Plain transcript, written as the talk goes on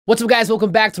What's up guys,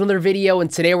 welcome back to another video,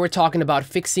 and today we're talking about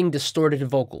fixing distorted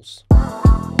vocals.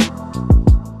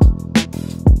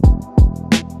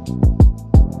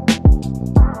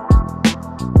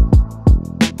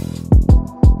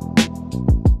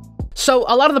 So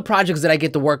a lot of the projects that I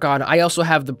get to work on, I also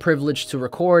have the privilege to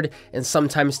record and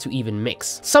sometimes to even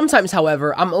mix. Sometimes,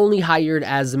 however, I'm only hired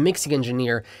as a mixing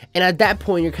engineer, and at that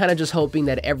point, you're kind of just hoping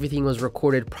that everything was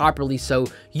recorded properly so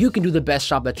you can do the best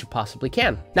job that you possibly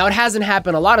can. Now, it hasn't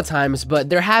happened a lot of times, but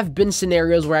there have been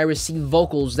scenarios where I receive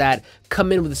vocals that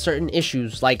come in with certain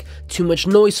issues, like too much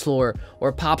noise floor,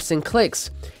 or pops and clicks,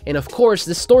 and of course,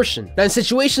 distortion. Now, in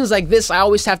situations like this, I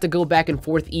always have to go back and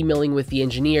forth emailing with the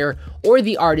engineer or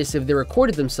the artist if they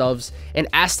recorded themselves and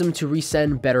ask them to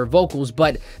resend better vocals,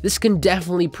 but this can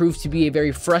definitely prove to be a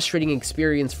very frustrating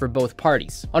experience for both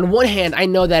parties. On one hand, I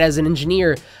know that as an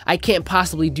engineer, I can't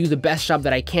possibly do the best job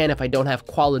that I can if I don't have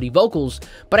quality vocals,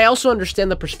 but I also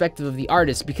understand the perspective of the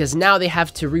artist because now they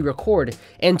have to re-record,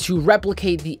 and to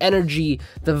replicate the energy,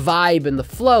 the vibe, and the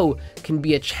flow can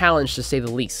be a challenge to say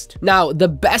the least. Now, the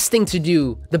best thing to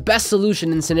do, the best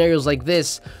solution in scenarios like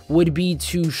this would be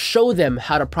to show them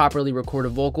how to properly record a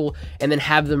vocal and then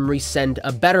have them resend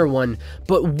a better one.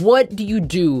 But what do you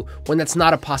do when that's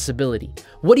not a possibility?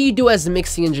 What do you do as the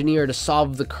mixing engineer to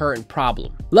solve the current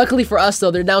problem? Luckily for us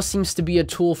though, there now seems to be a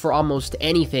tool for almost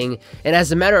anything, and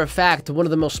as a matter of fact, one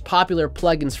of the most popular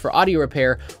plugins for audio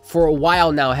repair for a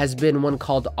while now has been one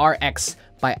called RX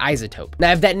by Izotope.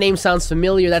 Now, if that name sounds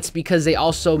familiar, that's because they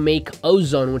also make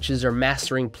Ozone, which is their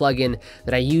mastering plugin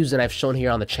that I use and I've shown here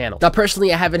on the channel. Now,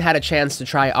 personally, I haven't had a chance to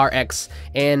try RX,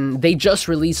 and they just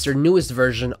released their newest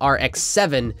version,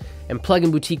 RX7, and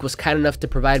Plugin Boutique was kind enough to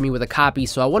provide me with a copy,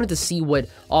 so I wanted to see what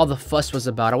all the fuss was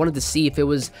about. I wanted to see if it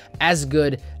was as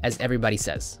good as everybody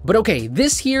says. But okay,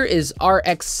 this here is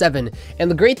RX7,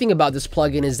 and the great thing about this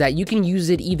plugin is that you can use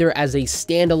it either as a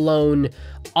standalone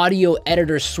audio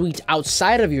editor suite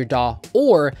outside of your DAW,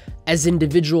 or as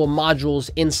individual modules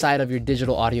inside of your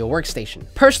digital audio workstation.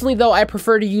 Personally though, I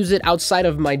prefer to use it outside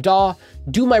of my DAW,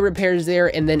 do my repairs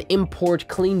there, and then import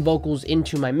clean vocals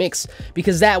into my mix,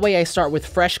 because that way I start with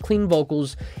fresh, clean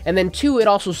vocals, and then two, it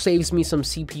also saves me some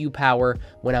CPU power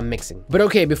when I'm mixing. But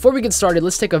okay, before we get started,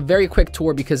 let's take a very quick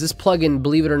tour, because this plugin,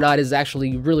 believe it or not, is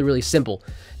actually really simple.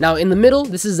 Now, in the middle,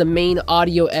 this is the main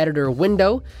audio editor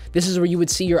window. This is where you would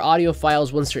see your audio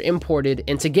files once they're imported,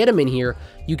 and to get them in here,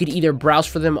 you could either browse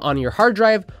for them on your hard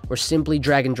drive or simply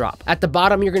drag and drop. At the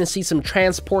bottom, you're going to see some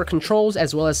transport controls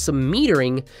as well as some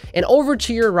metering, and over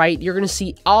to your right, you're going to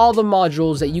see all the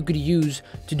modules that you could use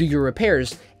to do your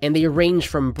repairs, and they range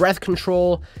from breath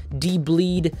control,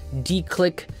 de-bleed,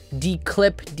 de-click,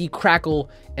 de-clip, de-crackle,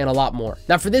 and a lot more.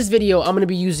 Now for this video, I'm going to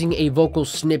be using a vocal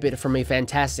snippet from a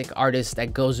fantastic artist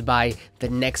that goes by The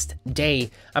Next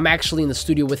Day. I'm actually in the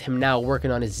studio with him now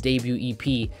working on his debut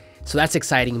EP, so that's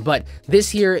exciting. But this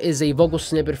here is a vocal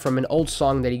snippet from an old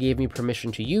song that he gave me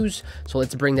permission to use, so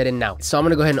let's bring that in now. So I'm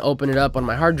going to go ahead and open it up on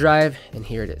my hard drive, and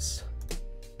here it is.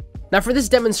 Now for this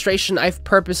demonstration, I've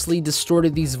purposely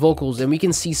distorted these vocals, and we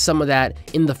can see some of that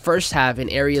in the first half in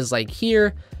areas like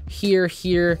here,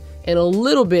 here, and a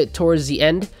little bit towards the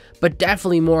end, but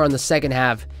definitely more on the second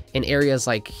half in areas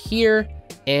like here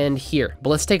and here. But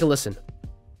let's take a listen.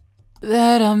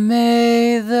 That I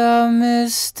made the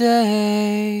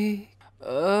mistake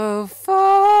of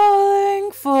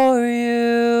falling for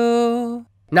you.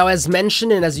 Now, as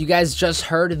mentioned, and as you guys just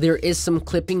heard, there is some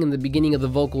clipping in the beginning of the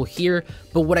vocal here,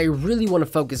 but what I really want to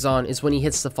focus on is when he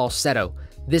hits the falsetto,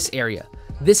 this area.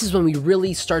 This is when we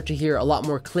really start to hear a lot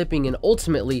more clipping, and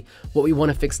ultimately what we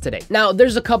want to fix today. Now,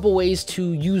 there's a couple ways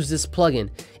to use this plugin.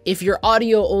 If your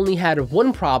audio only had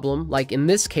one problem, like in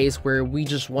this case where we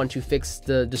just want to fix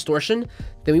the distortion,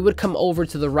 then we would come over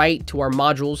to the right to our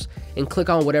modules and click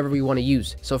on whatever we want to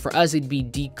use. So for us, it'd be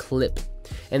de-clip,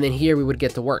 and then here we would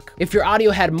get to work. If your audio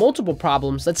had multiple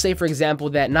problems, let's say for example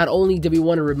that not only did we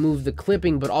want to remove the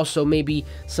clipping, but also maybe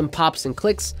some pops and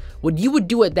clicks, what you would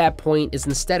do at that point is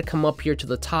instead come up here to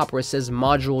the top where it says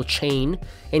module chain,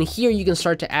 and here you can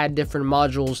start to add different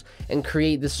modules and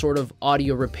create this sort of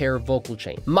audio repair vocal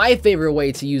chain. My favorite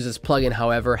way to use this plugin,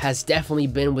 however, has definitely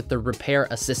been with the repair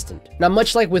assistant. Now,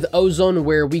 much like with Ozone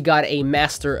where we got a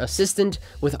master assistant,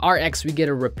 with RX we get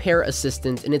a repair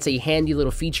assistant, and it's a handy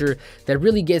little feature that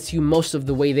really gets you most of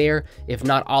the way there, if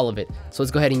not all of it. So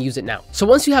let's go ahead and use it now. So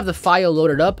once you have the file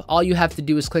loaded up, all you have to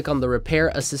do is click on the repair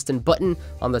assistant button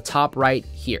on the top right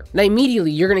here. Now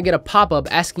immediately you're gonna get a pop-up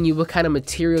asking you what kind of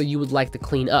material you would like to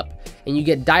clean up, and you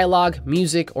get dialogue,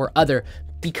 music, or other.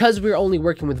 because we're only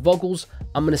working with vocals,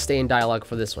 I'm gonna stay in dialogue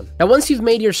for this one. Now, once you've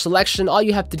made your selection, all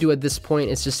you have to do at this point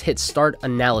is just hit start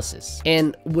analysis.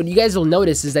 And what you guys will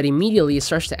notice is that immediately it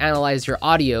starts to analyze your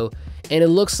audio, and it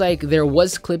looks like there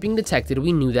was clipping detected,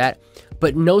 we knew that,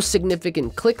 but no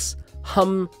significant clicks,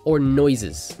 hum, or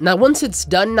noises. Now, once it's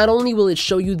done, not only will it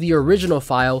show you the original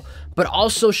file, but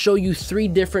also show you 3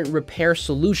 different repair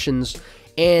solutions,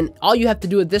 and all you have to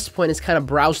do at this point is kind of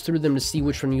browse through them to see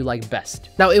which one you like best.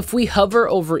 Now, if we hover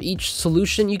over each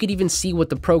solution, you could even see what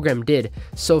the program did.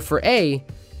 So for A,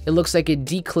 it looks like it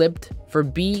declipped. For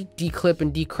B, declip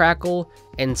and decrackle,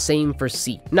 and same for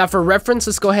C. Now, for reference,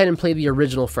 let's go ahead and play the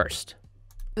original first.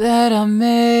 That I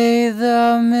made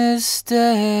the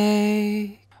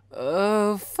mistake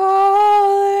of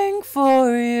falling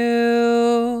for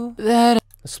you.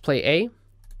 Let's play A.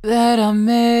 That I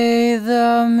made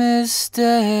the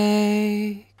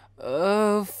mistake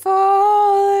of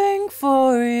falling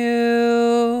for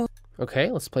you.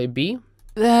 Okay, let's play B.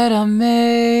 That I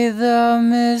made the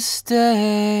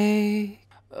mistake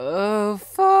of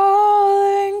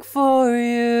falling for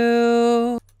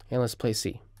you. And let's play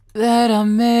C. That I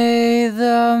made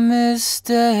the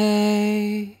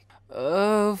mistake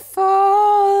of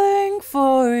falling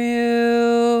for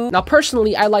you. Now,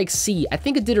 personally, I like C. I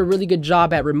think it did a really good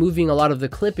job at removing a lot of the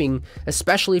clipping,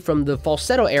 especially from the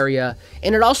falsetto area,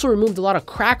 and it also removed a lot of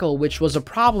crackle, which was a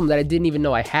problem that I didn't even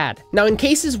know I had. Now, in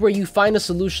cases where you find a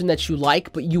solution that you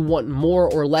like, but you want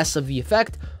more or less of the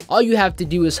effect, all you have to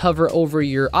do is hover over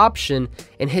your option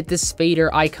and hit this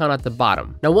fader icon at the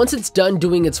bottom. Now, once it's done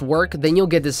doing its work, then you'll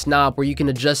get this knob where you can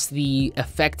adjust the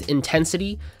effect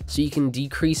intensity, so you can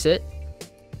decrease it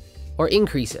or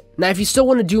increase it. Now, if you still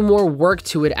want to do more work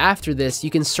to it after this, you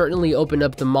can certainly open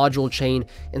up the module chain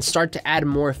and start to add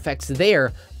more effects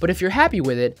there, but if you're happy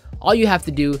with it, all you have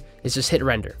to do is just hit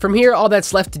render. From here, all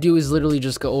that's left to do is literally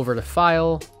just go over to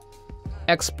File,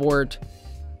 Export,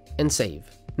 and Save.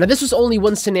 Now, this was only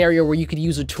one scenario where you could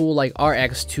use a tool like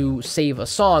RX to save a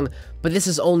song, but this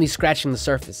is only scratching the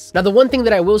surface. Now, the one thing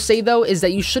that I will say though is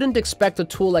that you shouldn't expect a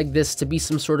tool like this to be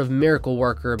some sort of miracle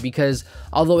worker, because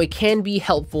although it can be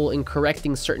helpful in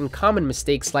correcting certain common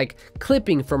mistakes like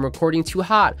clipping from recording too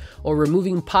hot or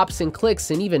removing pops and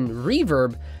clicks and even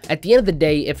reverb, at the end of the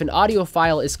day, if an audio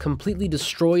file is completely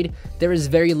destroyed, there is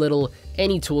very little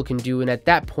any tool can do, and at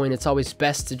that point, it's always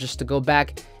best to go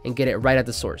back and get it right at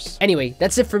the source. Anyway,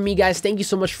 that's it for me, guys. Thank you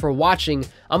so much for watching.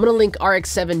 I'm gonna link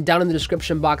RX7 down in the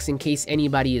description box in case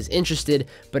anybody is interested,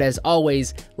 but as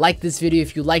always, like this video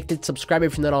if you liked it, subscribe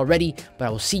if you're not already, but I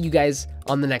will see you guys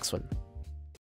on the next one.